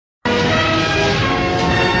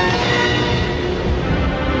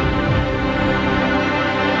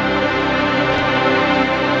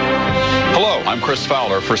Chris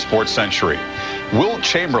Fowler for Sports Century. Wilt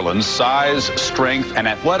Chamberlain's size, strength, and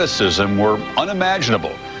athleticism were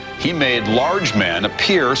unimaginable. He made large men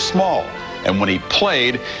appear small. And when he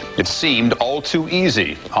played, it seemed all too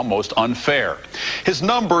easy, almost unfair. His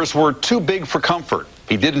numbers were too big for comfort.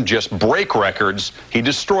 He didn't just break records, he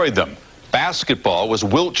destroyed them. Basketball was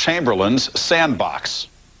Wilt Chamberlain's sandbox.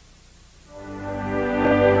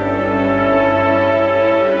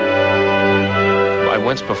 I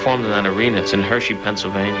once performed in that arena. It's in Hershey,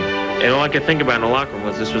 Pennsylvania. And all I could think about in the locker room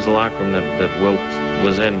was this was the locker room that Wilt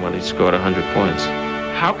was in when he scored 100 points.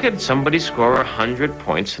 How could somebody score 100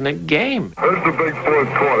 points in a game? There's the big fourth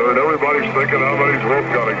quarter, and everybody's thinking how many's Wilt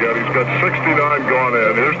got to get. He's got 69 gone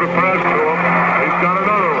in. Here's the pass to him. He's got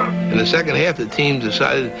another one. In the second half, the team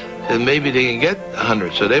decided that maybe they can get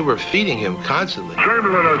 100, so they were feeding him constantly.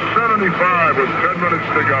 Chamberlain has 75 with 10 minutes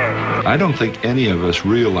to go. I don't think any of us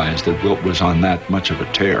realized that Wilt was on that much of a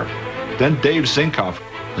tear. Then Dave Zinkoff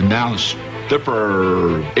announced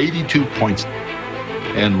for 82 points,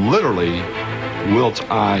 and literally Wilt's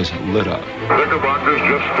eyes lit up. Knickerbockers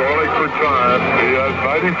just stalling for time. He has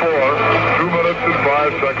 94, 2 minutes and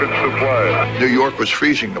 5 seconds to play. New York was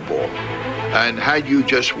freezing the ball. And had you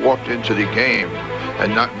just walked into the game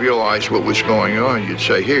and not realized what was going on, you'd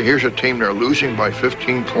say, here's a team, they're losing by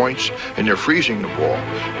 15 points and they're freezing the ball.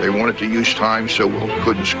 They wanted to use time so Wilt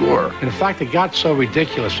couldn't score. In fact, it got so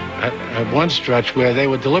ridiculous at one stretch where they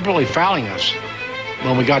were deliberately fouling us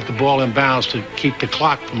when we got the ball in bounds to keep the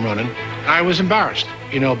clock from running. I was embarrassed,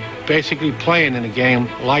 basically playing in a game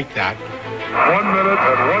like that. 1 minute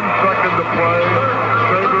and 1 second to play.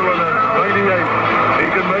 Chamberlain at 98. He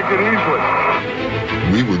can make it easily.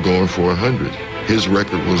 We were going for 100. His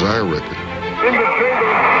record was our record. Into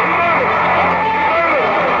Chamberlain.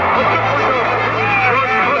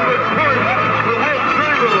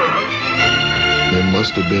 There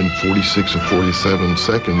must have been 46 or 47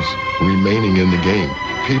 seconds remaining in the game.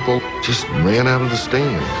 People just ran out of the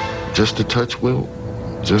stands just to touch Wilt,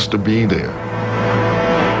 just to be there.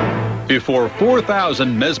 Before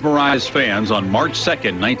 4,000 mesmerized fans on March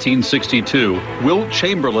 2nd, 1962, Wilt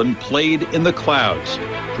Chamberlain played in the clouds.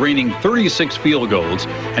 Draining 36 field goals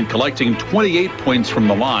and collecting 28 points from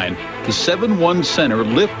the line, the 7'1" center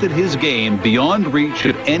lifted his game beyond reach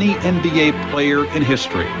of any NBA player in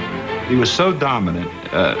history. He was so dominant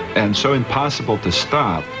and so impossible to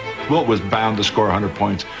stop. Wilt was bound to score 100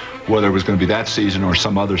 points, whether it was going to be that season or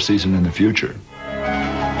some other season in the future.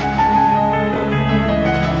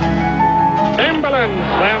 Chamberlain,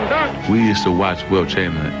 slam dunk. We used to watch Wilt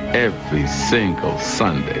Chamberlain every single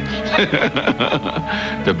Sunday.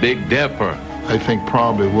 The Big Dipper. I think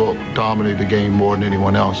probably Wilt dominated the game more than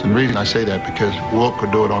anyone else. And the reason I say that because Wilt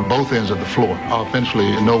could do it on both ends of the floor.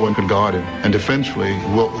 Offensively, no one could guard him. And defensively,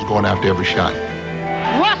 Wilt was going after every shot.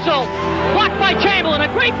 Russell, blocked by Chamberlain, a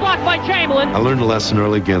great block by Chamberlain. I learned a lesson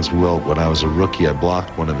early against Wilt. When I was a rookie, I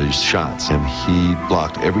blocked one of his shots, and he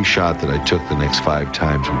blocked every shot that I took the next 5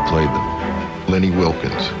 times we played them. Lenny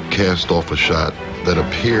Wilkins cast off a shot that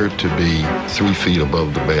appeared to be 3 feet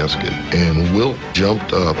above the basket, and Wilt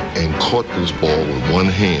jumped up and caught this ball with one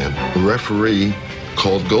hand. The referee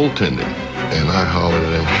called goaltending, and I hollered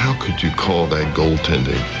at him, "How could you call that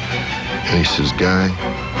goaltending?" And he says, "Guy,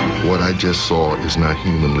 what I just saw is not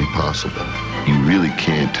humanly possible." You really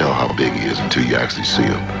can't tell how big he is until you actually see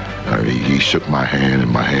him. I mean, he shook my hand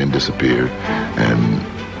and my hand disappeared,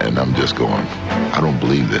 and I'm just going, I don't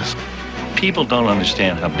believe this. People don't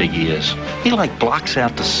understand how big he is. He like blocks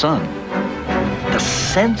out the sun. The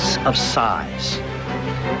sense of size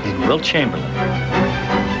in Wilt Chamberlain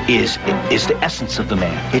is the essence of the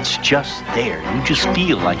man. It's just there. You just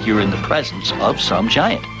feel like you're in the presence of some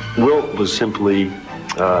giant. Wilt was simply,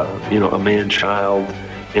 a man-child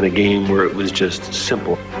in a game where it was just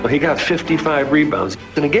simple. He got 55 rebounds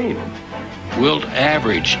in a game. Wilt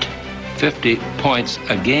averaged 50 points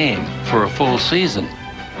a game for a full season.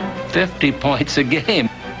 50 points a game.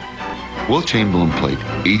 Wilt Chamberlain played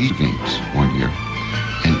 80 games one year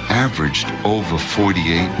and averaged over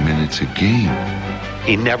 48 minutes a game.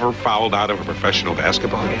 He never fouled out of a professional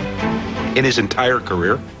basketball game in his entire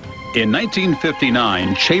career. In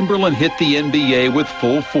 1959, Chamberlain hit the NBA with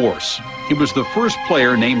full force. He was the first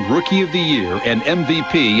player named Rookie of the Year and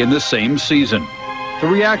MVP in the same season. The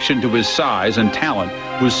reaction to his size and talent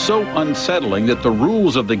was so unsettling that the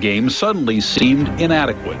rules of the game suddenly seemed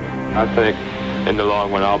inadequate. I think in the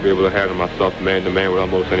long run, I'll be able to handle myself man-to-man with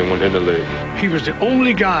almost anyone in the league. He was the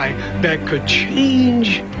only guy that could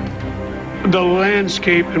change the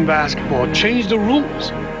landscape in basketball, change the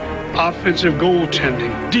rules. Offensive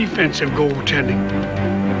goaltending, defensive goaltending.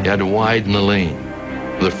 You had to widen the lane.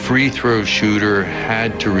 The free throw shooter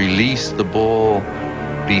had to release the ball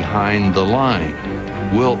behind the line.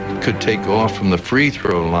 Wilt could take off from the free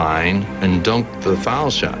throw line and dunk the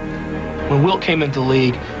foul shot. When Wilt came into the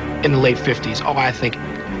league in the late 50s, I think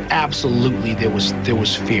absolutely there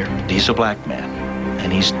was fear. He's a black man,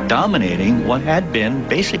 and he's dominating what had been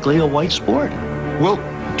basically a white sport. Wilt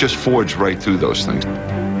just forged right through those things.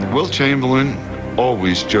 Wilt Chamberlain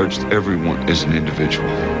always judged everyone as an individual.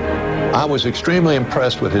 I was extremely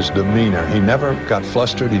impressed with his demeanor. He never got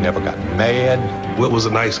flustered. He never got mad. Wilt was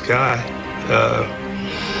a nice guy,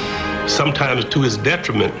 sometimes to his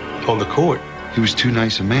detriment on the court. He was too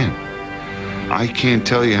nice a man. I can't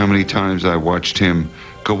tell you how many times I watched him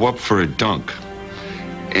go up for a dunk,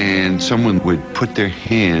 and someone would put their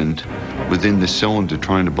hand within the cylinder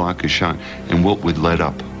trying to block his shot, and Wilt would let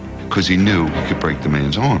up because he knew he could break the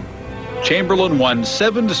man's arm. Chamberlain won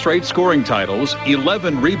 7 straight scoring titles,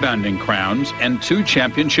 11 rebounding crowns, and 2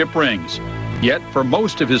 championship rings. Yet, for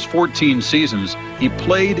most of his 14 seasons, he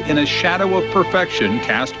played in a shadow of perfection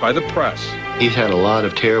cast by the press. He's had a lot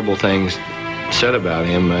of terrible things said about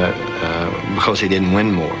him because he didn't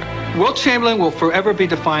win more. Wilt Chamberlain will forever be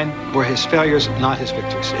defined for his failures, not his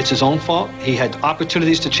victories. It's his own fault. He had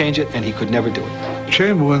opportunities to change it, and he could never do it.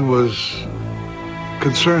 Chamberlain was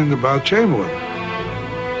concerned about Chamberlain.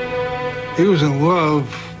 He was in love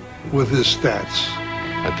with his stats.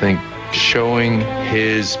 I think showing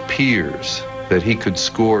his peers that he could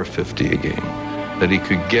score 50 a game, that he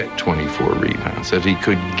could get 24 rebounds, that he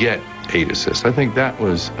could get 8 assists. I think that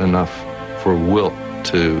was enough for Wilt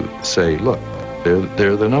to say, look,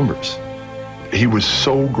 they're the numbers. He was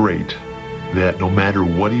so great that no matter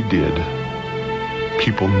what he did,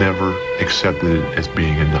 people never accepted it as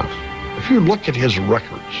being enough. If you look at his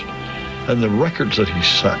records and the records that he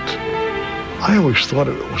set, I always thought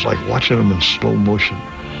it was like watching him in slow motion.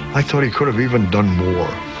 I thought he could have even done more.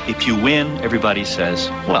 If you win, everybody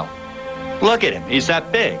says, well, look at him, he's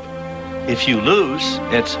that big. If you lose,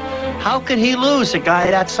 it's, how could he lose a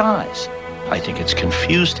guy that size? I think it's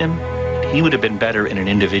confused him. He would have been better in an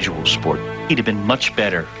individual sport. He'd have been much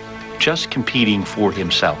better just competing for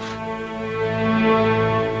himself.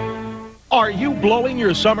 Are you blowing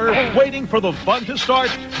your summer, waiting for the fun to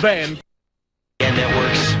start? Then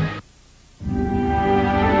Networks.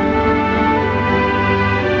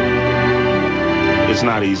 It's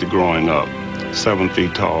not easy growing up 7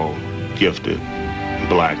 feet tall, gifted,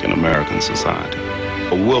 black in American society.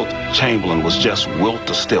 Wilt Chamberlain was just Wilt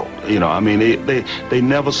the stilt. You know, I mean, they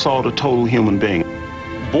never saw the total human being.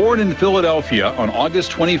 Born in Philadelphia on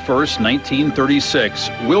August 21st, 1936,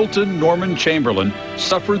 Wilton Norman Chamberlain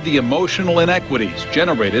suffered the emotional inequities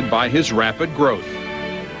generated by his rapid growth.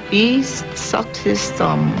 He sucked his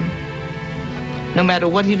thumb no matter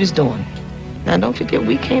what he was doing. Now, don't forget,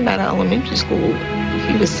 we came out of elementary school.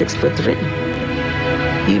 He was 6'3".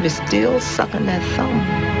 He was still sucking that thumb.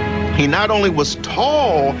 He not only was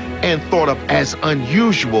tall and thought of as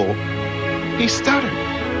unusual, he stuttered.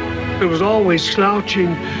 It was always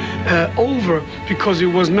slouching over because he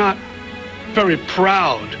was not very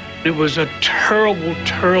proud. It was a terrible,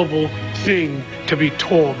 terrible thing to be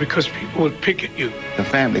tall because people would pick at you. The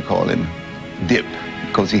family called him Dip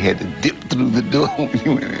because he had to dip through the door when he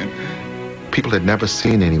went in. People had never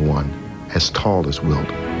seen anyone as tall as Wilt.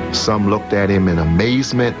 Some looked at him in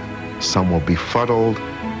amazement. Some were befuddled,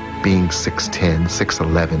 being 6'10",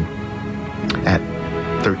 6'11", at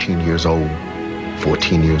 13 years old,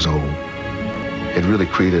 14 years old. It really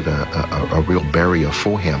created a real barrier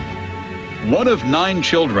for him. One of 9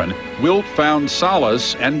 children, Wilt found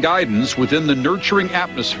solace and guidance within the nurturing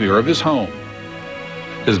atmosphere of his home.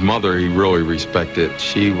 His mother, he really respected.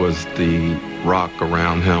 She was the rock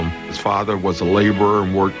around him. His father was a laborer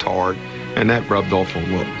and worked hard, and that rubbed off on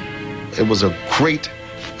Wilt. It was a great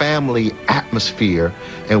family atmosphere,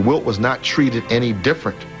 and Wilt was not treated any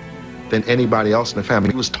different than anybody else in the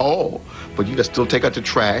family. He was tall, but you could still take out the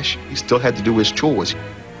trash. He still had to do his chores.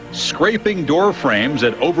 Scraping door frames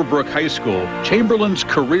at Overbrook High School, Chamberlain's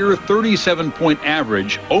career 37-point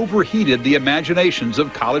average overheated the imaginations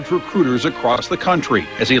of college recruiters across the country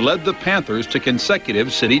as he led the Panthers to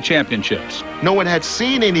consecutive city championships. No one had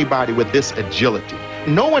seen anybody with this agility.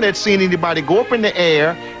 No one had seen anybody go up in the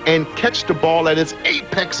air and catch the ball at its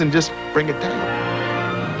apex and just bring it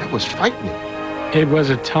down. That was frightening. It was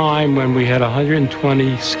a time when we had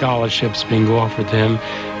 120 scholarships being offered to him.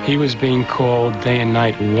 He was being called day and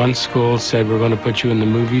night. One school said, we're going to put you in the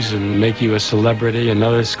movies and make you a celebrity.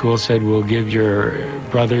 Another school said, we'll give your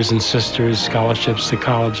brothers and sisters scholarships to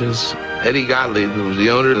colleges. Eddie Gottlieb, who was the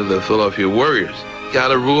owner of the Philadelphia Warriors,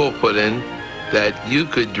 got a rule put in that you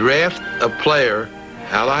could draft a player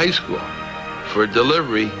out of high school for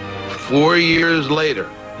delivery 4 years later.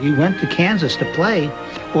 He went to Kansas to play,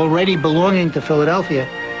 already belonging to Philadelphia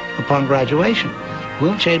upon graduation.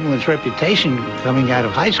 Wilt Chamberlain's reputation coming out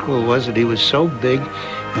of high school was that he was so big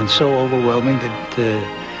and so overwhelming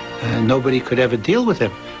that nobody could ever deal with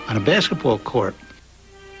him on a basketball court.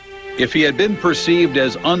 If he had been perceived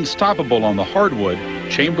as unstoppable on the hardwood,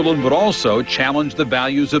 Chamberlain would also challenge the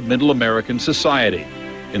values of middle American society.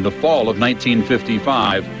 In the fall of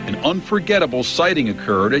 1955, an unforgettable sighting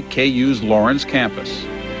occurred at KU's Lawrence campus.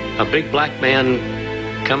 A big black man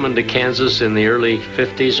coming to Kansas in the early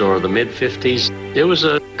 50s or the mid-50s, it was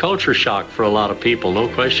a culture shock for a lot of people, no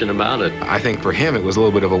question about it. I think for him it was a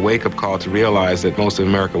little bit of a wake-up call to realize that most of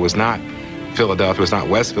America was not Philadelphia, was not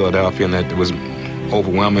West Philadelphia, and that it was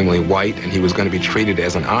overwhelmingly white, and he was going to be treated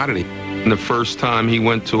as an oddity. And the first time he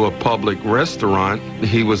went to a public restaurant,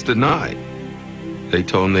 he was denied. They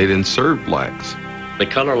told him they didn't serve blacks. The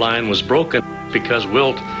color line was broken because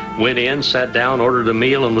Wilt went in, sat down, ordered a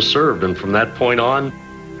meal, and was served. And from that point on,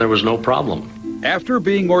 there was no problem. After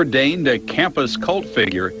being ordained a campus cult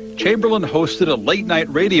figure, Chamberlain hosted a late-night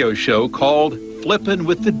radio show called Flippin'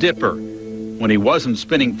 with the Dipper. When he wasn't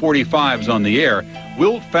spinning 45s on the air,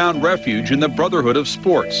 Wilt found refuge in the brotherhood of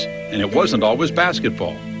sports, and it wasn't always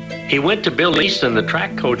basketball. He went to Bill Easton, the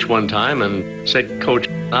track coach, one time and said, "Coach,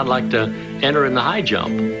 I'd like to enter in the high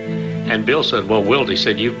jump." And Bill said, "Well, Wilt," he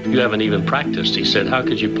said, you haven't even practiced." He said, "How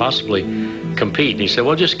could you possibly compete?" And he said,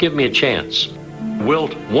 "Well, just give me a chance."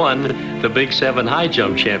 Wilt won the Big 7 high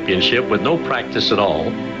jump championship with no practice at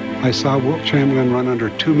all. I saw Wilt Chamberlain run under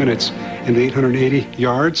 2 minutes in the 880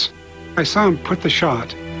 yards. I saw him put the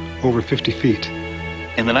shot over 50 feet.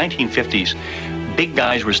 In the 1950s, big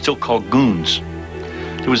guys were still called goons.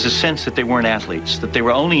 There was a sense that they weren't athletes, that they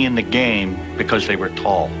were only in the game because they were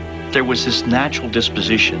tall. There was this natural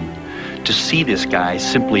disposition to see this guy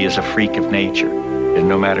simply as a freak of nature. And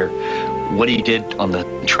no matter what he did on the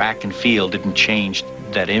track and field didn't change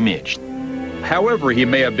that image. However he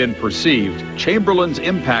may have been perceived, Chamberlain's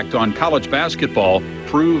impact on college basketball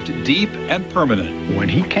proved deep and permanent. When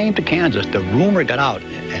he came to Kansas, the rumor got out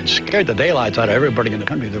and scared the daylights out of everybody in the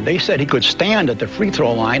country. They said he could stand at the free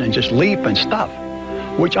throw line and just leap and stuff,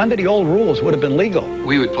 which under the old rules would have been legal.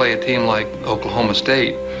 We would play a team like Oklahoma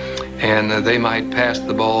State, and they might pass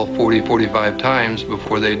the ball 40, 45 times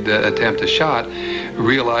before they'd attempt a shot,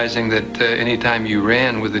 realizing that anytime you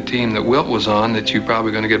ran with the team that Wilt was on, that you're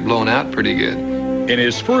probably going to get blown out pretty good. In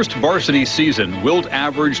his first varsity season, Wilt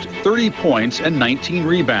averaged 30 points and 19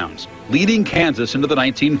 rebounds, leading Kansas into the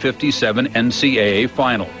 1957 NCAA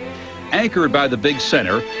final. Anchored by the big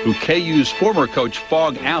center, who KU's former coach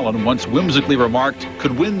Fogg Allen once whimsically remarked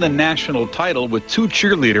could win the national title with 2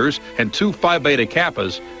 cheerleaders and 2 Phi Beta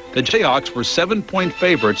Kappas, the Jayhawks were 7-point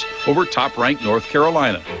favorites over top-ranked North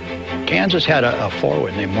Carolina. Kansas had a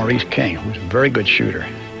forward named Maurice King, who was a very good shooter.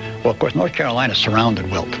 Well, of course, North Carolina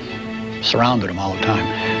surrounded Wilt, surrounded him all the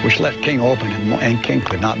time, which left King open, and King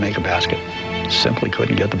could not make a basket. Simply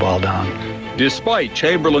couldn't get the ball down. Despite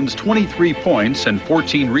Chamberlain's 23 points and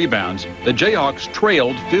 14 rebounds, the Jayhawks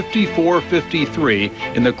trailed 54-53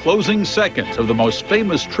 in the closing seconds of the most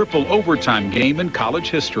famous triple overtime game in college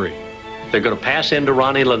history. They're going to pass into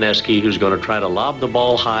Ronnie Lineski, who's going to try to lob the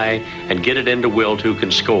ball high and get it into Wilt, who can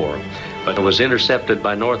score. But it was intercepted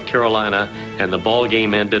by North Carolina, and the ball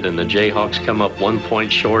game ended, and the Jayhawks come up 1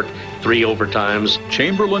 point short, 3 overtimes.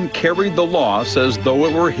 Chamberlain carried the loss as though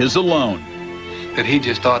it were his alone. That he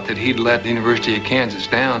just thought that he'd let the University of Kansas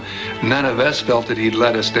down. None of us felt that he'd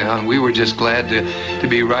let us down. We were just glad to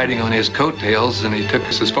be riding on his coattails, and he took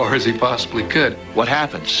us as far as he possibly could. What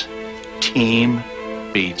happens? Team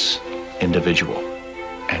beats individual.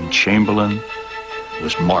 And Chamberlain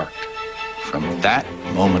was marked. From that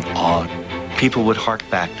moment on, people would hark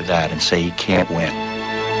back to that and say he can't win.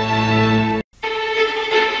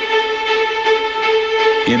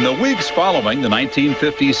 In the weeks following the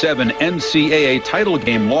 1957 NCAA title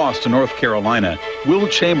game loss to North Carolina,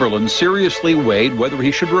 Wilt Chamberlain seriously weighed whether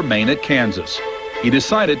he should remain at Kansas. He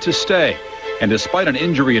decided to stay, and despite an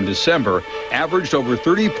injury in December, averaged over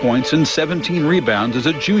 30 points and 17 rebounds as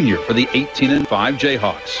a junior for the 18-5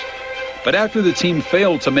 Jayhawks. But after the team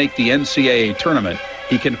failed to make the NCAA tournament,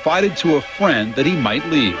 he confided to a friend that he might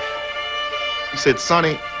leave. He said,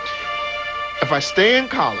 "Sonny, if I stay in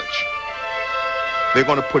college, they're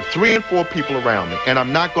going to put 3 and 4 people around me, and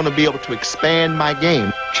I'm not going to be able to expand my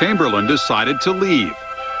game." Chamberlain decided to leave.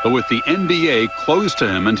 But with the NBA closed to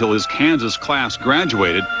him until his Kansas class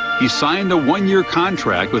graduated, he signed a 1-year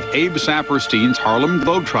contract with Abe Saperstein's Harlem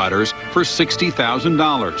Globetrotters for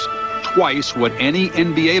 $60,000, twice what any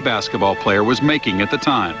NBA basketball player was making at the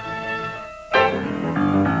time.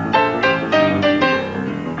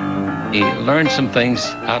 He learned some things,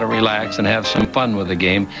 how to relax and have some fun with the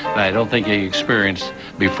game that I don't think he experienced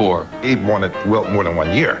before. He wanted Wilt more than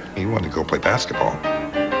 1 year. He wanted to go play basketball.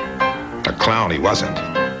 A clown he wasn't.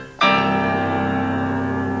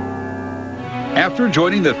 After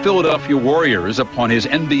joining the Philadelphia Warriors upon his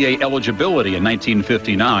NBA eligibility in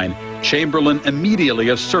 1959, Chamberlain immediately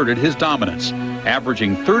asserted his dominance,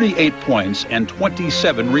 averaging 38 points and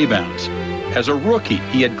 27 rebounds. As a rookie,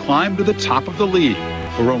 he had climbed to the top of the league,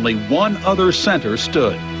 where only one other center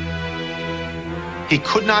stood. He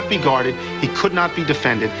could not be guarded, he could not be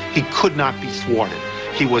defended, he could not be thwarted.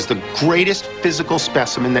 He was the greatest physical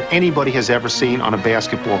specimen that anybody has ever seen on a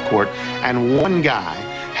basketball court, and one guy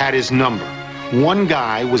had his number. One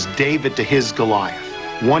guy was David to his Goliath.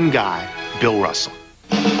 One guy, Bill Russell.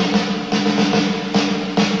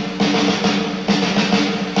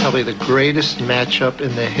 Probably the greatest matchup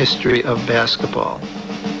in the history of basketball.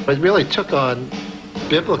 It really took on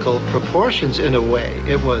biblical proportions in a way.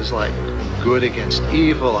 It was like good against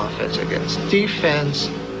evil, offense against defense.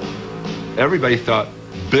 Everybody thought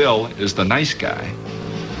Bill is the nice guy.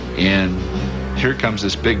 And here comes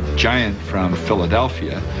this big giant from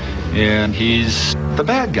Philadelphia, and he's the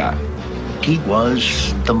bad guy. He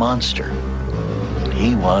was the monster.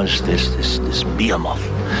 He was this behemoth.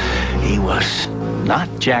 He was not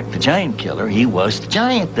Jack the Giant Killer. He was the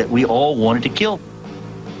giant that we all wanted to kill.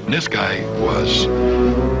 This guy was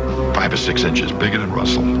 5 or 6 inches bigger than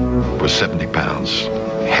Russell, was 70 pounds,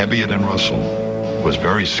 heavier than Russell, was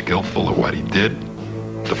very skillful at what he did.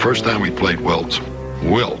 The first time we played Wilt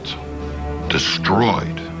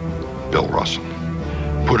destroyed Bill Russell.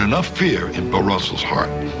 Put enough fear in Bill Russell's heart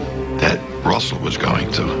that Russell was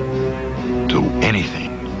going to do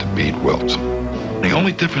anything to beat Wilt. The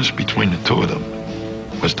only difference between the two of them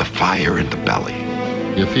was the fire in the belly.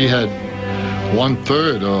 If he had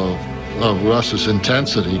 1/3 of Russ's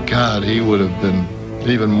intensity, God, he would have been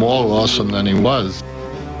even more awesome than he was.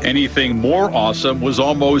 Anything more awesome was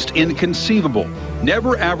almost inconceivable.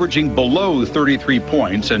 Never averaging below 33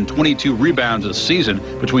 points and 22 rebounds a season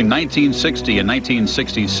between 1960 and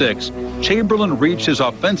 1966, Chamberlain reached his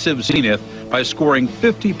offensive zenith by scoring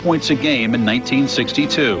 50 points a game in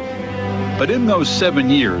 1962. But in those 7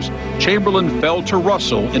 years, Chamberlain fell to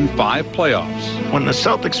Russell in 5 playoffs. When the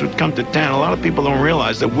Celtics would come to town, a lot of people don't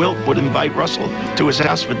realize that Wilt would invite Russell to his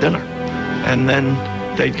house for dinner. And then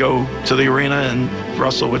they'd go to the arena and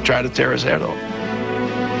Russell would try to tear his head off.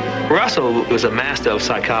 Russell was a master of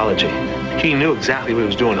psychology. He knew exactly what he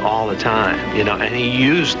was doing all the time, you know, and he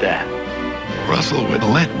used that. Russell would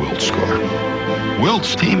let Wilt score.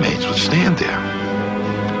 Wilt's teammates would stand there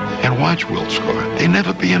and watch Wilt score. They'd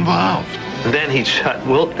never be involved. And then he'd shut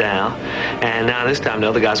Wilt down, and now this time the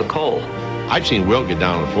other guys are cold. I've seen Wilt get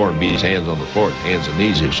down on the floor and beat his hands on the floor, hands and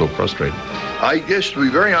knees. He was so frustrated. I guess, to be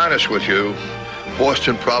very honest with you,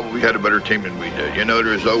 Boston probably had a better team than we did. You know,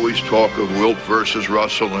 there's always talk of Wilt versus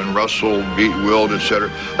Russell and Russell beat Wilt,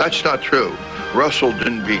 etc. That's not true. Russell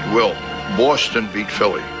didn't beat Wilt. Boston beat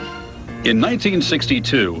Philly. In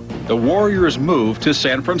 1962, the Warriors moved to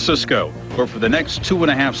San Francisco, where for the next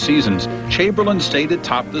 2.5 seasons, Chamberlain stayed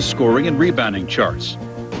atop the scoring and rebounding charts.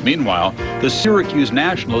 Meanwhile, the Syracuse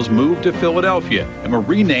Nationals moved to Philadelphia and were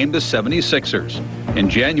renamed the 76ers. In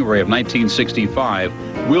January of 1965,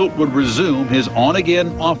 Wilt would resume his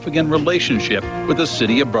on-again, off-again relationship with the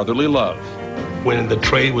city of brotherly love. When the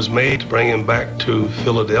trade was made to bring him back to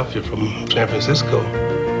Philadelphia from San Francisco,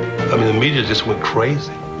 I mean, the media just went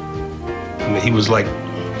crazy. I mean, he was like,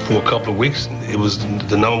 for a couple of weeks, it was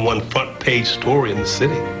the #1 front page story in the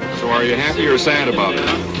city. So are you happy or sad about it?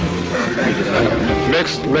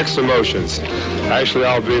 Mixed emotions. Actually,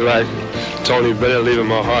 I'll be like Tony Bennett, leaving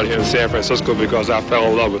my heart here in San Francisco because I fell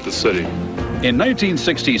in love with the city. In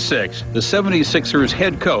 1966, the 76ers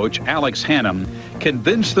head coach, Alex Hannum,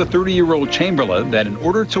 convinced the 30-year-old Chamberlain that in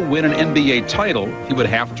order to win an NBA title, he would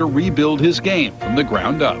have to rebuild his game from the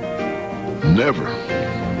ground up. Never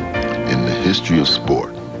in the history of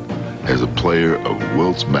sport has a player of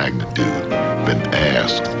Wilt's magnitude been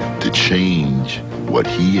asked to change what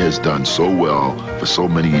he has done so well for so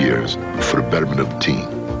many years for the betterment of the team.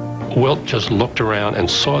 Wilt just looked around and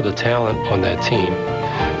saw the talent on that team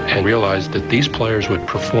and realized that these players would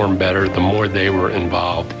perform better the more they were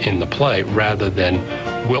involved in the play rather than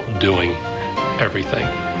Wilt doing everything.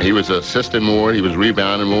 He was assisting more, he was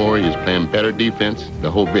rebounding more, he was playing better defense, the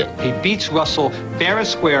whole bit. He beats Russell fair and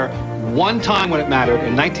square one time when it mattered,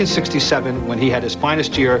 in 1967, when he had his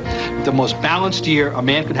finest year, the most balanced year a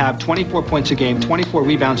man could have, 24 points a game, 24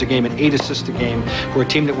 rebounds a game, and 8 assists a game for a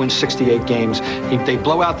team that wins 68 games. They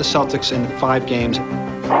blow out the Celtics in 5 games.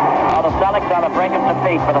 Now the Celtics on the brink of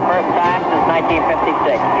defeat for the first time since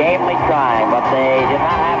 1956. Gamely trying, but they did not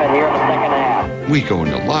have it here in the second half. We go in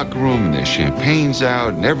the locker room and there's champagne's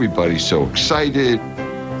out and everybody's so excited.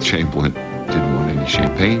 Chamberlain didn't want any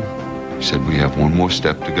champagne. He said, we have one more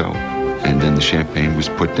step to go. And then the champagne was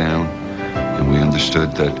put down and we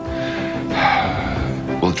understood that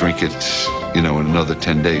we'll drink it, in another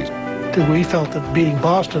 10 days. We felt that beating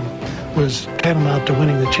Boston was tantamount to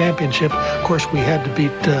winning the championship. Of course, we had to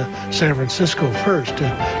beat San Francisco first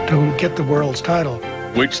to get the world's title.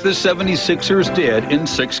 Which the 76ers did in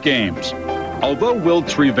 6 games. Although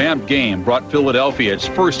Wilt's revamped game brought Philadelphia its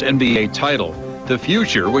first NBA title, the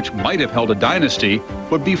future, which might have held a dynasty,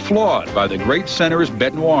 would be flawed by the great center's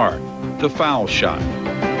bête noire, the foul shot.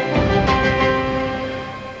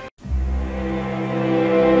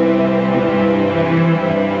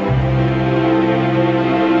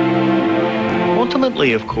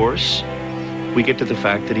 Ultimately, of course, we get to the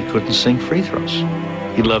fact that he couldn't sink free throws.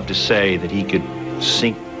 He loved to say that he could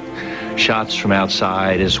sink shots from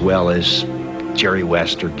outside as well as Jerry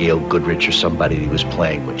West or Gail Goodrich or somebody he was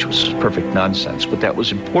playing, which was perfect nonsense. But that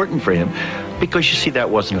was important for him because, you see, that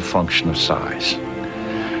wasn't a function of size.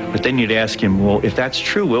 But then you'd ask him, well, if that's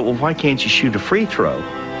true, well, why can't you shoot a free throw?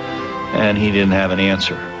 And he didn't have an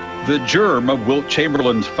answer. The germ of Wilt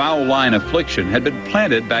Chamberlain's foul line affliction had been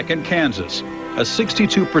planted back in Kansas. A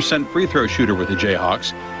 62% free throw shooter with the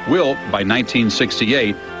Jayhawks, Wilt, by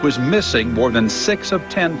 1968, was missing more than 6 of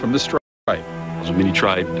 10 from the stripe. I mean, he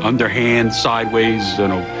tried underhand, sideways,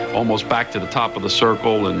 almost back to the top of the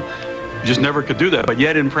circle, and just never could do that. But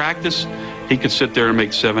yet in practice, he could sit there and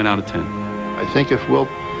make 7 out of 10. I think if Wilt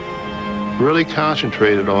really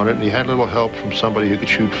concentrated on it and he had a little help from somebody who could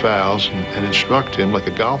shoot fouls and instruct him like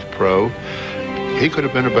a golf pro, he could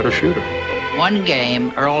have been a better shooter. One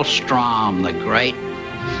game, Earl Strom, the great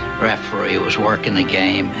referee, was working the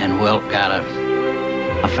game, and Wilt got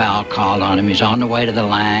a foul called on him. He's on the way to the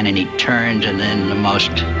line, and he turns, and then the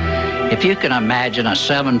most, if you can imagine a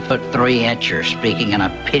 7'3" speaking in a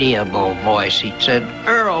pitiable voice, he said,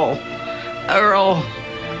 Earl,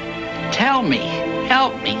 tell me,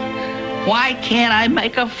 help me. Why can't I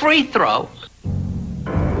make a free throw?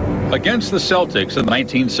 Against the Celtics in the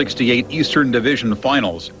 1968 Eastern Division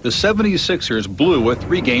Finals, the 76ers blew a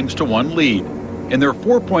 3-1 lead. In their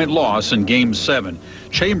 4-point loss in Game 7,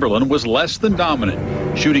 Chamberlain was less than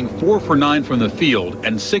dominant, shooting 4 for 9 from the field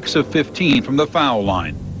and 6 of 15 from the foul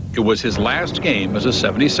line. It was his last game as a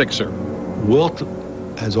 76er. Wilt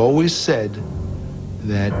has always said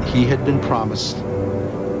that he had been promised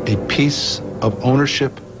a piece of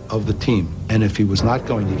ownership of the team, and if he was not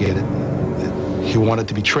going to get it, he wanted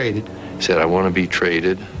to be traded. He said, I want to be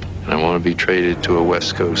traded, and I want to be traded to a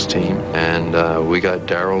West Coast team. And we got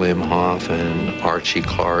Darrell Imhoff and Archie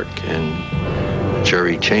Clark and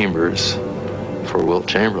Jerry Chambers for Wilt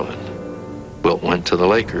Chamberlain. Wilt went to the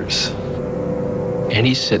Lakers. And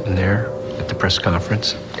he's sitting there at the press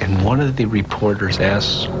conference, and one of the reporters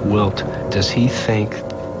asks Wilt, does he think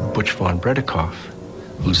Butch Von Bredikoff,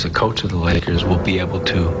 who's the coach of the Lakers, will be able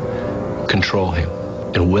to control him?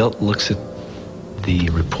 And Wilt looks at the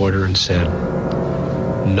reporter and said,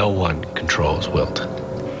 no one controls Wilt.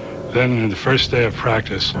 Then in the first day of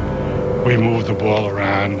practice, we moved the ball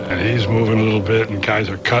around, and he's moving a little bit, and guys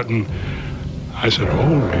are cutting. I said,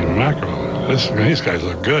 holy mackerel, these guys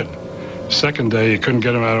look good. Second day, you couldn't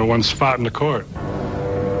get him out of one spot in the court.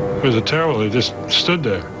 It was terrible. He just stood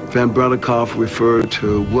there. Van Bredikoff referred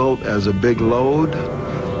to Wilt as a big load,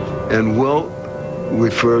 and Wilt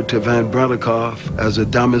referred to Van Bredikoff as the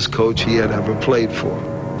dumbest coach he had ever played for.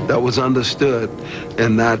 That was understood,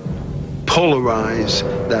 and that polarized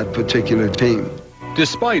that particular team.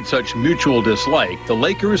 Despite such mutual dislike, the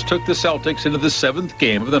Lakers took the Celtics into the 7th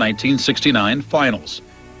game of the 1969 Finals.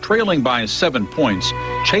 Trailing by 7 points,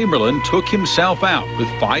 Chamberlain took himself out with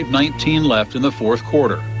 5:19 left in the 4th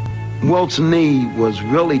quarter. Wilt's knee was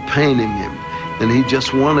really paining him, and he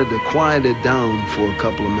just wanted to quiet it down for a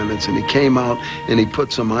couple of minutes, and he came out and he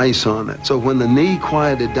put some ice on it. So when the knee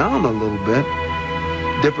quieted down a little bit,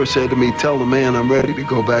 Dipper said to me, tell the man I'm ready to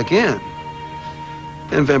go back in.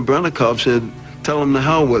 And Van Bredikoff said, tell him to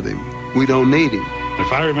hell with him. We don't need him.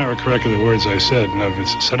 If I remember correctly the words I said, and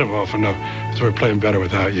I've said them often enough, so we're playing better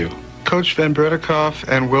without you. Coach Van Bredikoff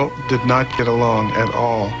and Wilt did not get along at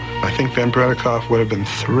all. I think Van Bredikoff would have been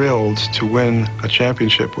thrilled to win a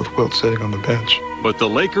championship with Wilt sitting on the bench. But the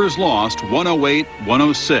Lakers lost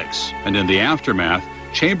 108-106, and in the aftermath,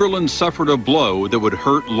 Chamberlain suffered a blow that would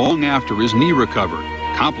hurt long after his knee recovered.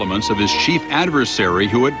 Compliments of his chief adversary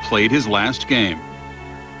who had played his last game.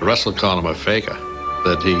 Russell called him a faker,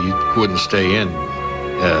 that he wouldn't stay in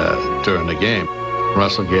during the game.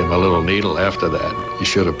 Russell gave him a little needle after that. You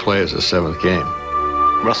should have played as a 7th game.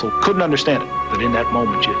 Russell couldn't understand it, that in that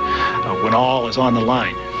moment, when all is on the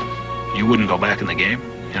line, you wouldn't go back in the game.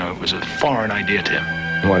 You know, it was a foreign idea to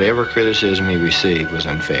him. Whatever criticism he received was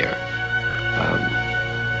unfair.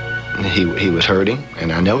 He was hurting,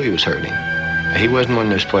 and I know he was hurting. He wasn't one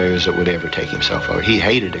of those players that would ever take himself over. He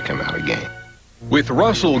hated to come out of game. With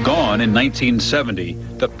Russell gone in 1970,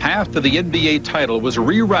 the path to the NBA title was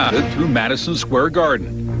rerouted through Madison Square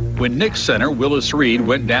Garden. When Knicks center Willis Reed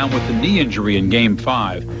went down with a knee injury in Game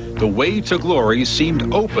 5, the way to glory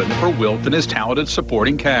seemed open for Wilt and his talented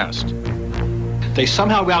supporting cast. They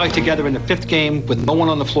somehow rallied together in the 5th game with no one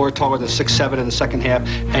on the floor taller than 6'7" in the second half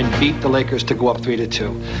and beat the Lakers to go up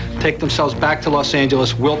 3-2. Take themselves back to Los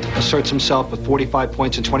Angeles. Wilt asserts himself with 45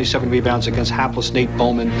 points and 27 rebounds against hapless Nate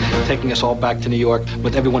Bowman, taking us all back to New York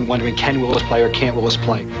with everyone wondering, can Willis play or can't Willis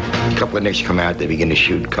play? A couple of Knicks come out, they begin to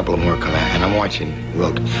shoot, a couple of more come out, and I'm watching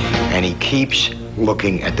Wilt, and he keeps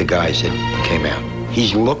looking at the guys that came out.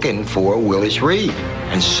 He's looking for Willis Reed,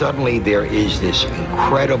 and suddenly there is this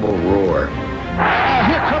incredible roar.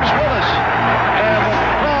 Here comes Willis, and the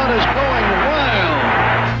crowd is going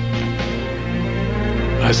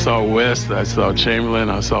wild. I saw West, I saw Chamberlain,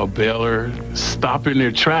 I saw Baylor stopping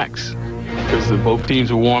their tracks because both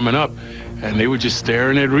teams were warming up, and they were just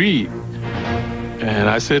staring at Reed. And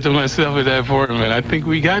I said to myself at that point, man, I think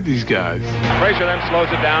we got these guys. Frazier then slows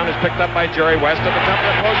it down, is picked up by Jerry West at the top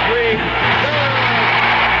of the post. Reed.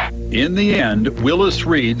 In the end, Willis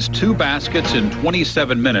Reed's 2 baskets in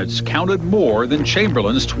 27 minutes counted more than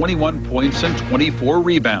Chamberlain's 21 points and 24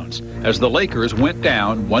 rebounds as the Lakers went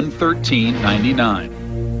down 113-99.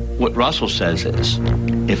 What Russell says is,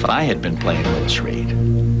 if I had been playing Willis Reed,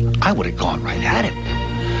 I would have gone right at him.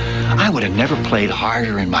 I would have never played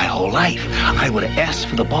harder in my whole life. I would have asked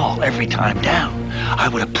for the ball every time down. I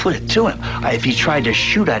would have put it to him. If he tried to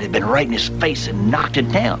shoot, I'd have been right in his face and knocked it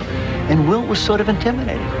down. And Wilt was sort of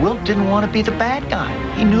intimidated. Wilt didn't want to be the bad guy.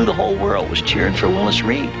 He knew the whole world was cheering for Willis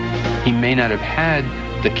Reed. He may not have had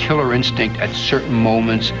the killer instinct at certain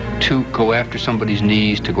moments to go after somebody's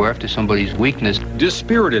knees, to go after somebody's weakness.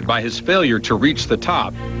 Dispirited by his failure to reach the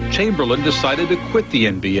top, Chamberlain decided to quit the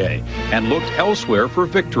NBA and looked elsewhere for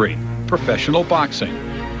victory, professional boxing.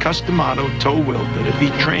 Cus D'Amato told Wilt that if he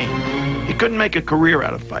trained, he couldn't make a career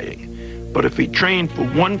out of fighting. But if he trained for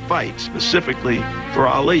one fight, specifically for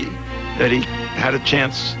Ali, that he had a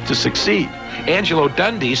chance to succeed. Angelo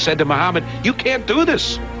Dundee said to Muhammad, "You can't do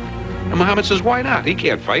this." And Muhammad says, "Why not? He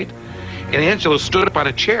can't fight." And Angelo stood up on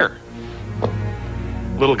a chair,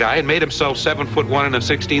 little guy, and made himself 7'1" and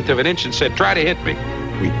 1/16 of an inch and said, "Try to hit me."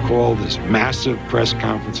 We called this massive press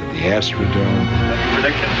conference at the Astrodome.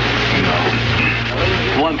 Prediction?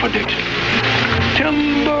 No. One prediction.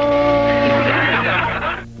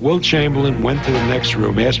 Wilt Chamberlain went to the next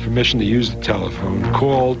room, asked permission to use the telephone,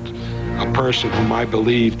 called a person whom I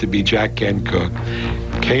believe to be Jack Kent Cooke,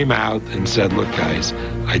 came out and said, "Look, guys,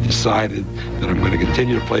 I decided that I'm going to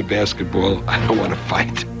continue to play basketball. I don't want to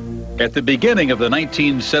fight." At the beginning of the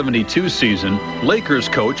 1972 season, Lakers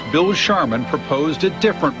coach Bill Sharman proposed a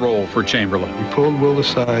different role for Chamberlain. He pulled Wilt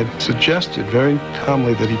aside, suggested very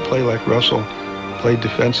calmly that he play like Russell, play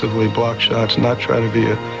defensively, block shots, not try to be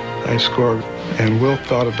a high scorer. And Wilt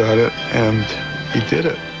thought about it, and he did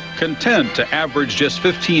it. Content to average just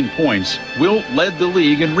 15 points, Wilt led the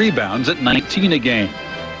league in rebounds at 19 a game.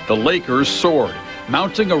 The Lakers soared,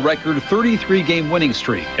 mounting a record 33-game winning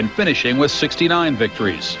streak and finishing with 69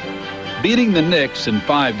 victories. Beating the Knicks in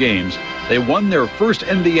 5 games, they won their first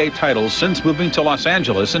NBA title since moving to Los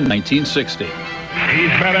Angeles in 1960.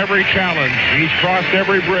 He's met every challenge. He's crossed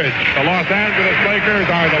every bridge. The Los Angeles Lakers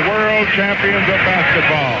are the world champions of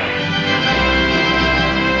basketball.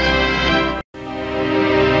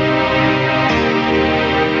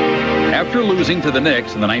 After losing to the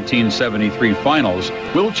Knicks in the 1973 finals,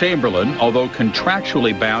 Wilt Chamberlain, although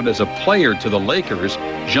contractually bound as a player to the Lakers,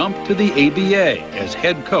 jumped to the ABA as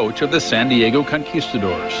head coach of the San Diego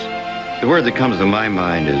Conquistadors. The word that comes to my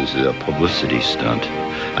mind is a publicity stunt.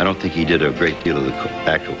 I don't think he did a great deal of the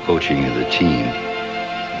actual coaching of the team.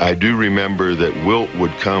 I do remember that Wilt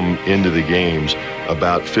would come into the games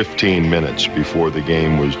about 15 minutes before the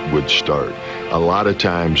game would start. A lot of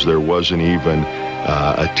times there wasn't even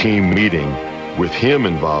a team meeting with him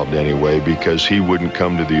involved anyway, because he wouldn't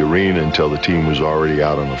come to the arena until the team was already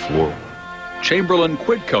out on the floor. Chamberlain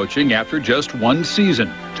quit coaching after just 1 season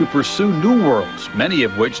to pursue new worlds, many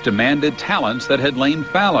of which demanded talents that had lain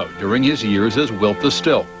fallow during his years as Wilt the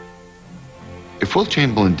Stilt. If Wilt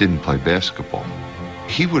Chamberlain didn't play basketball,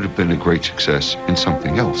 he would have been a great success in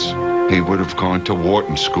something else. He would have gone to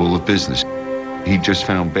Wharton School of Business. He just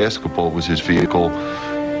found basketball was his vehicle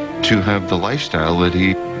to have the lifestyle that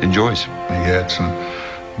he enjoys. He had some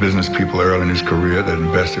business people early in his career that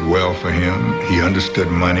invested well for him. He understood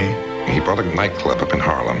money. He brought a nightclub up in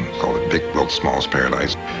Harlem called the Dick Wilt Small's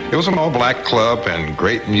Paradise. It was an all-black club and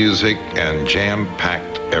great music and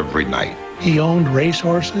jam-packed every night. He owned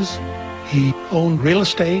racehorses. He owned real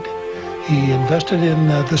estate. He invested in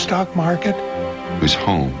the stock market. His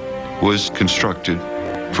home was constructed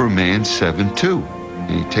for a man 7'2".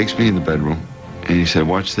 And he takes me in the bedroom and he said,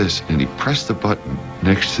 watch this. And he pressed the button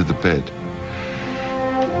next to the bed.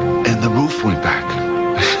 And the roof went back.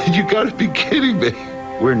 I said, you gotta be kidding me.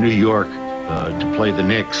 We're in New York to play the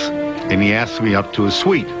Knicks, and he asked me up to a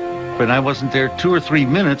suite. But I wasn't there 2 or 3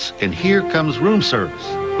 minutes, and here comes room service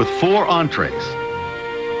with 4 entrees.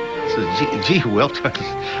 I said, gee, Wilt,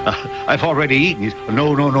 I've already eaten. He said,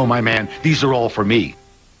 no, my man. These are all for me.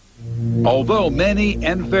 Although many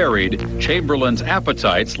and varied, Chamberlain's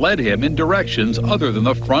appetites led him in directions other than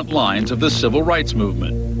the front lines of the civil rights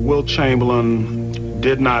movement. Wilt Chamberlain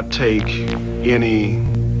did not take any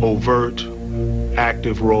overt,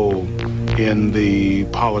 active role in the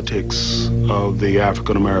politics of the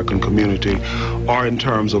African American community or in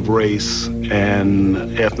terms of race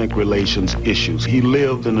and ethnic relations issues. He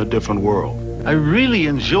lived in a different world. I really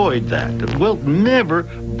enjoyed that Wilt never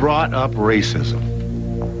brought up racism.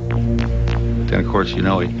 Then, of course, you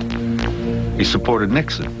know, he supported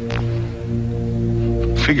Nixon.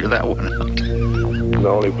 Figure that one out. The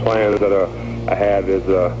only plan that I have is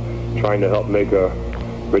trying to help make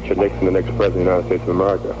Richard Nixon the next president of the United States of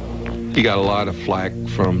America. He got a lot of flack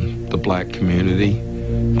from the black community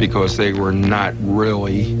because they were not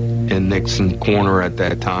really in Nixon's corner at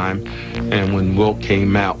that time. And when Wilt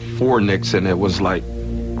came out for Nixon, it was like,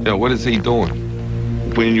 you know, what is he doing?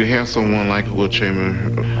 When you have someone like Wilt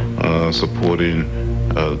Chamberlain supporting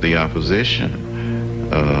the opposition,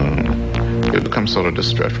 it becomes sort of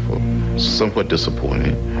distressful, somewhat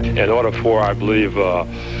disappointing. In order for, I believe,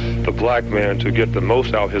 the black man to get the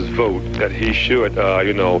most out of his vote, that he should,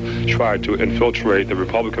 try to infiltrate the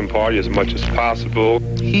Republican Party as much as possible.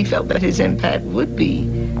 He felt that his impact would be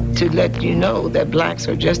to let you know that blacks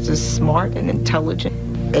are just as smart and intelligent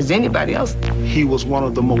as anybody else. He was one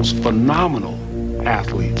of the most phenomenal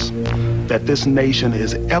athletes that this nation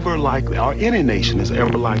is ever likely, or any nation is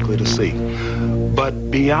ever likely to see.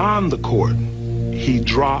 But beyond the court, he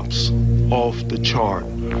drops off the chart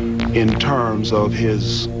in terms of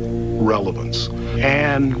his relevance.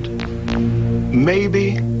 And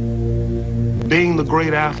maybe being the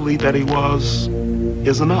great athlete that he was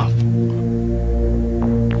is enough.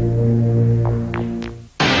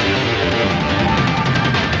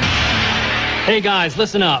 Hey guys,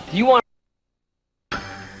 listen up. You want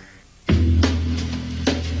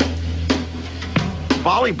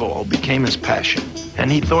volleyball became his passion,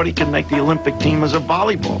 and he thought he could make the Olympic team as a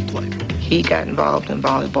volleyball player. He got involved in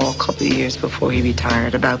volleyball a couple of years before he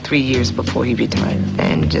retired, about 3 years before he retired,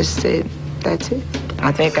 and just said, that's it.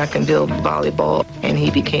 I think I can build volleyball, and he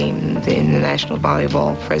became the International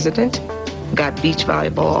Volleyball President, got beach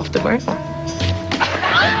volleyball off the ground.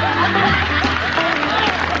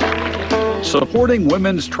 Supporting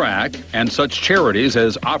women's track and such charities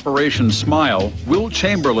as Operation Smile, Wilt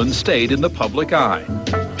Chamberlain stayed in the public eye.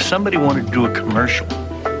 If somebody wanted to do a commercial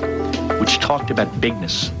which talked about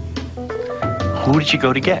bigness, who did you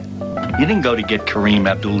go to get? You didn't go to get Kareem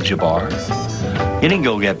Abdul-Jabbar. You didn't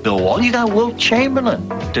go get Bill Walton. You got Wilt Chamberlain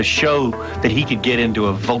to show that he could get into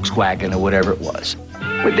a Volkswagen or whatever it was.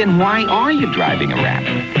 But then why are you driving a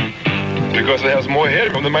Raptor? Because it has more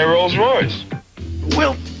headroom than my Rolls Royce.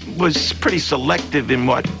 Wilt was pretty selective in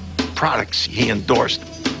what products he endorsed.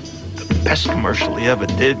 The best commercial he ever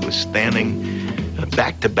did was standing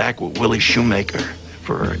back-to-back with Willie Shoemaker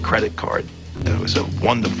for a credit card. It was a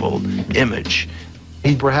wonderful image.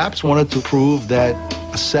 He perhaps wanted to prove that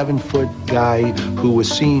a 7-foot guy who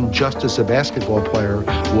was seen just as a basketball player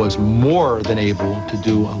was more than able to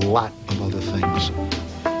do a lot of other things.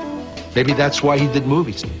 Maybe that's why he did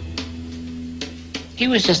movies. He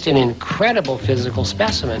was just an incredible physical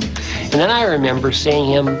specimen. And then I remember seeing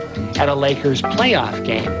him at a Lakers playoff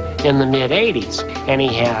game in the mid-'80s, and he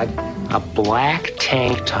had a black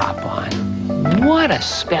tank top on. What a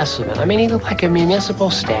specimen. I mean, he looked like a municipal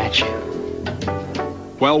statue.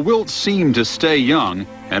 While Wilt seemed to stay young,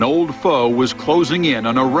 an old foe was closing in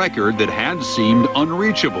on a record that had seemed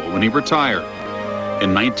unreachable when he retired.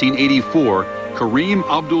 In 1984, Kareem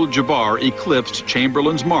Abdul-Jabbar eclipsed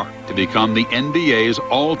Chamberlain's mark to become the NBA's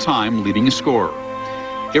all-time leading scorer.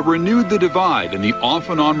 It renewed the divide in the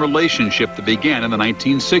off-and-on relationship that began in the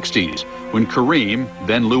 1960s when Kareem,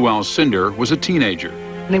 then Lou Alcindor, was a teenager.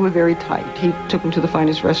 They were very tight. He took him to the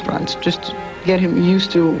finest restaurants just to get him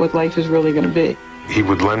used to what life is really going to be. He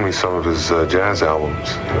would lend me some of his jazz albums.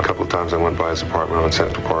 And a couple of times I went by his apartment on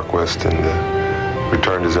Central Park West and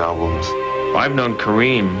returned his albums. I've known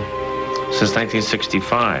Kareem since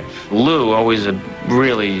 1965. Lou always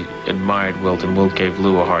really admired Wilt, and Wilt gave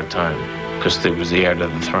Lou a hard time because he was the heir to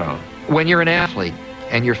the throne. When you're an athlete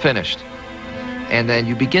and you're finished, and then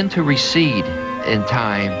you begin to recede in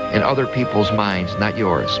time in other people's minds, not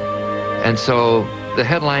yours. And so the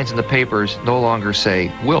headlines in the papers no longer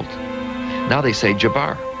say Wilt. Now they say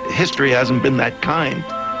Jabbar. History hasn't been that kind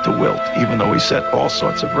to Wilt, even though he set all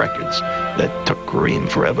sorts of records that took Kareem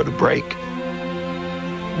forever to break.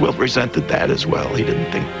 Wilt resented that as well. He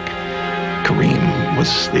didn't think Kareem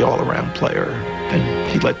was the all-around player,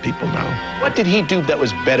 and he let people know. What did he do that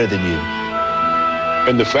was better than you?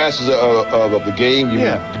 In the facets of the game,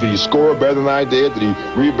 did he score better than I did? Did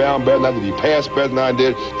he rebound better than I did? Did he pass better than I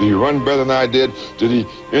did? Did he run better than I did? Did he,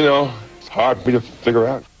 it's hard for me to figure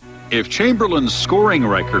out. If Chamberlain's scoring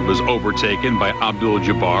record was overtaken by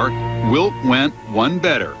Abdul-Jabbar, Wilt went one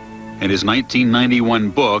better. In his 1991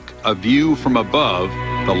 book, A View from Above,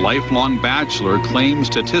 the lifelong bachelor claims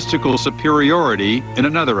statistical superiority in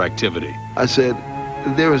another activity. I said,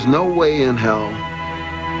 there is no way in hell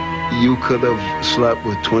you could have slept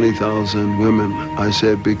with 20,000 women. I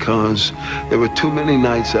said, because there were too many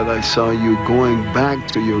nights that I saw you going back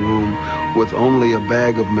to your room with only a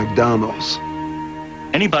bag of McDonald's.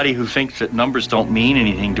 Anybody who thinks that numbers don't mean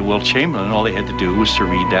anything to Wilt Chamberlain, all they had to do was to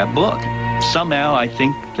read that book. Somehow, I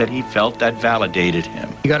think that he felt that validated him.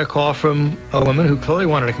 He got a call from a woman who clearly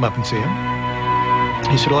wanted to come up and see him.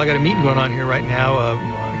 He said, well, I got a meeting going on here right now.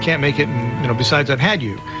 I can't make it, and, besides, I've had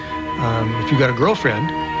you. If you got a girlfriend,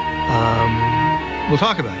 we'll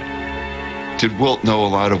talk about it. Did Wilt know a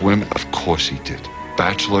lot of women? Of course he did.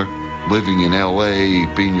 Bachelor, living in L.A.,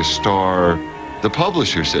 being a star. The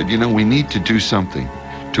publisher said, we need to do something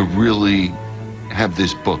to really have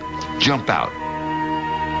this book jump out.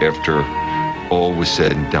 After all was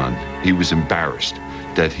said and done, he was embarrassed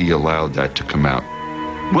that he allowed that to come out.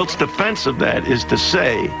 Wilt's defense of that is to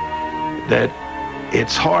say that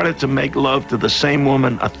it's harder to make love to the same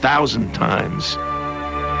woman 1,000 times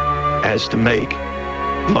as to make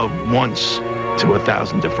love once to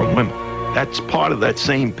 1,000 different women. That's part of that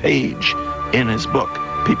same page in his book.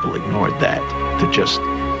 People ignored that to just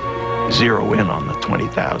zero in on the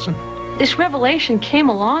 20,000. This revelation came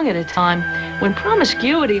along at a time when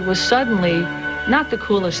promiscuity was suddenly not the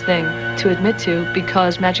coolest thing to admit to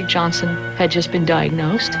because Magic Johnson had just been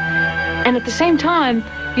diagnosed. And at the same time,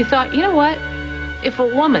 you thought, you know what? If a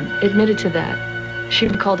woman admitted to that,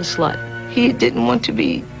 she'd be called a slut. He didn't want to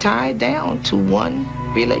be tied down to one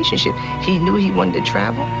relationship. He knew he wanted to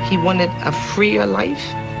travel. He wanted a freer life.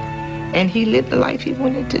 And he lived the life he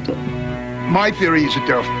wanted to do. My theory is that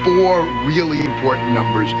there are 4 really important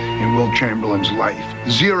numbers in Wilt Chamberlain's life.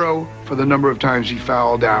 0 for the number of times he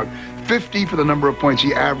fouled out, 50 for the number of points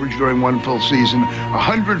he averaged during one full season,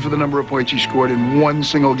 100 for the number of points he scored in one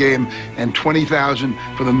single game, and 20,000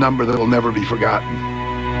 for the number that will never be forgotten.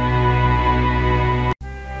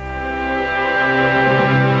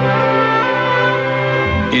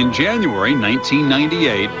 In January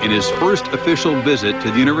 1998, in his first official visit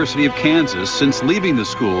to the University of Kansas since leaving the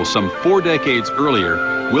school some 4 decades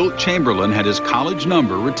earlier, Wilt Chamberlain had his college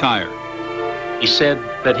number retired. He said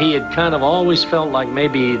that he had kind of always felt like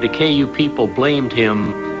maybe the KU people blamed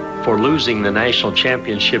him for losing the national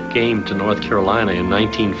championship game to North Carolina in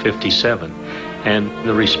 1957. And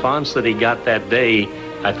the response that he got that day,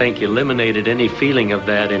 I think, eliminated any feeling of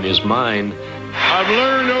that in his mind. I've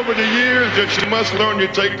learned over the years that you must learn to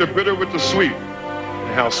take the bitter with the sweet,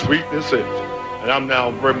 and how sweet this is. And I'm now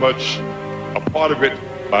very much a part of it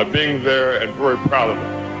by being there and very proud of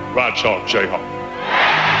it. Rod Chalk, Jayhawk.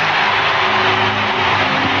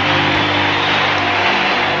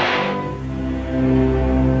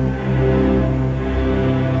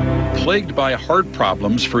 Plagued by heart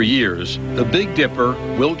problems for years, the Big Dipper,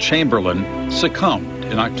 Wilt Chamberlain, succumbed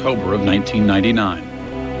in October of 1999.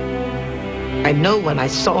 I know when I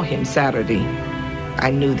saw him Saturday,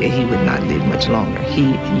 I knew that he would not live much longer.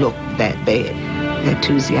 He looked that bad. That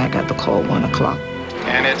Tuesday, I got the call 1 o'clock.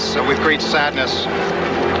 And it's with great sadness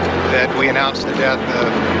that we announce the death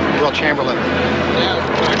of Wilt Chamberlain.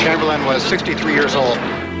 Mr. Chamberlain was 63 years old.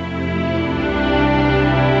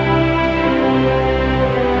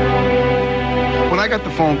 When I got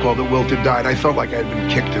the phone call that Wilt had died, I felt like I had been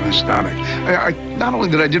kicked in the stomach. Not only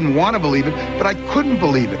that I didn't want to believe it, but I couldn't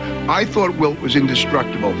believe it. I thought Wilt was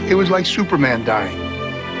indestructible. It was like Superman dying.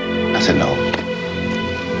 I said, no,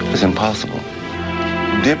 it's impossible.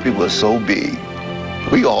 Dippy was so big,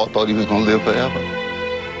 We all thought he was going to live forever.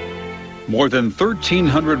 More than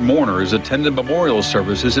 1,300 mourners attended memorial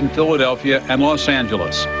services in Philadelphia and Los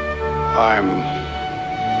Angeles. I'm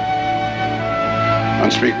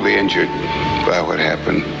unspeakably injured by what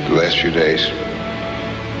happened the last few days.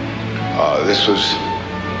 This was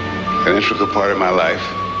an integral part of my life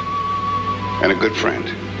and a good friend.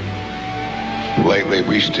 Lately,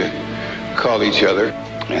 we used to call each other,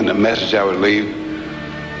 and the message I would leave,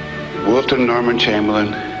 Wilton Norman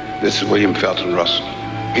Chamberlain, this is William Felton Russell.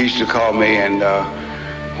 He used to call me, and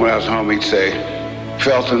when I was home, he'd say,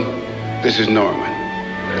 Felton, this is Norman.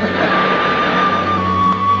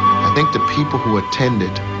 I think the people who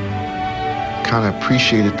attended kind of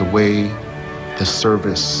appreciated the way the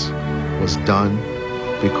service was done,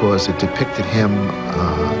 because it depicted him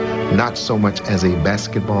not so much as a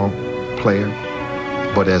basketball player,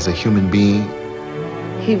 but as a human being.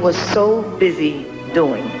 He was so busy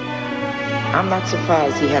doing. I'm not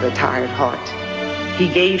surprised he had a tired heart. He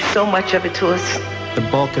gave so much of it to us. The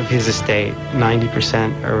bulk of his estate,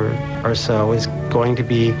 90% or so, is going to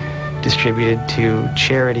be distributed to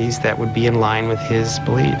charities that would be in line with his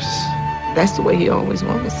beliefs. That's the way he always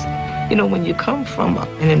was. You know, when you come from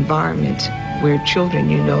an environment where children,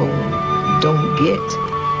 you know, don't get,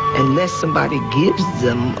 unless somebody gives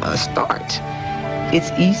them a start,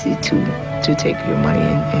 it's easy to take your money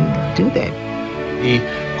and do that. He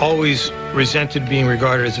always resented being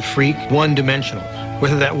regarded as a freak, one-dimensional.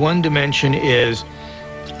 Whether that one dimension is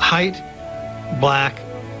height, black,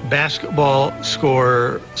 basketball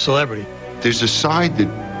scorer, celebrity. There's a side that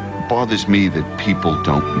bothers me that people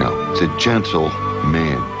don't know. The gentle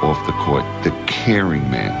man off the court, the caring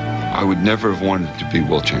man. I would never have wanted to be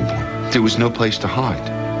Wilt Chamberlain. There was no place to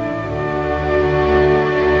hide.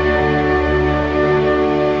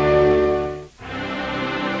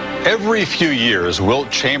 Every few years, Wilt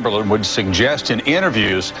Chamberlain would suggest in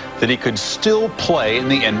interviews that he could still play in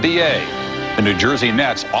the NBA. The New Jersey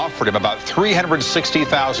Nets offered him about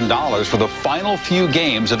 $360,000 for the final few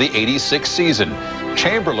games of the '86 season.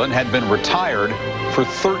 Chamberlain had been retired for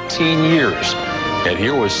 13 years. And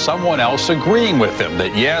here was someone else agreeing with him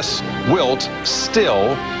that, yes, Wilt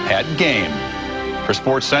still had game. For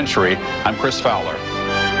Sports Century, I'm Chris Fowler.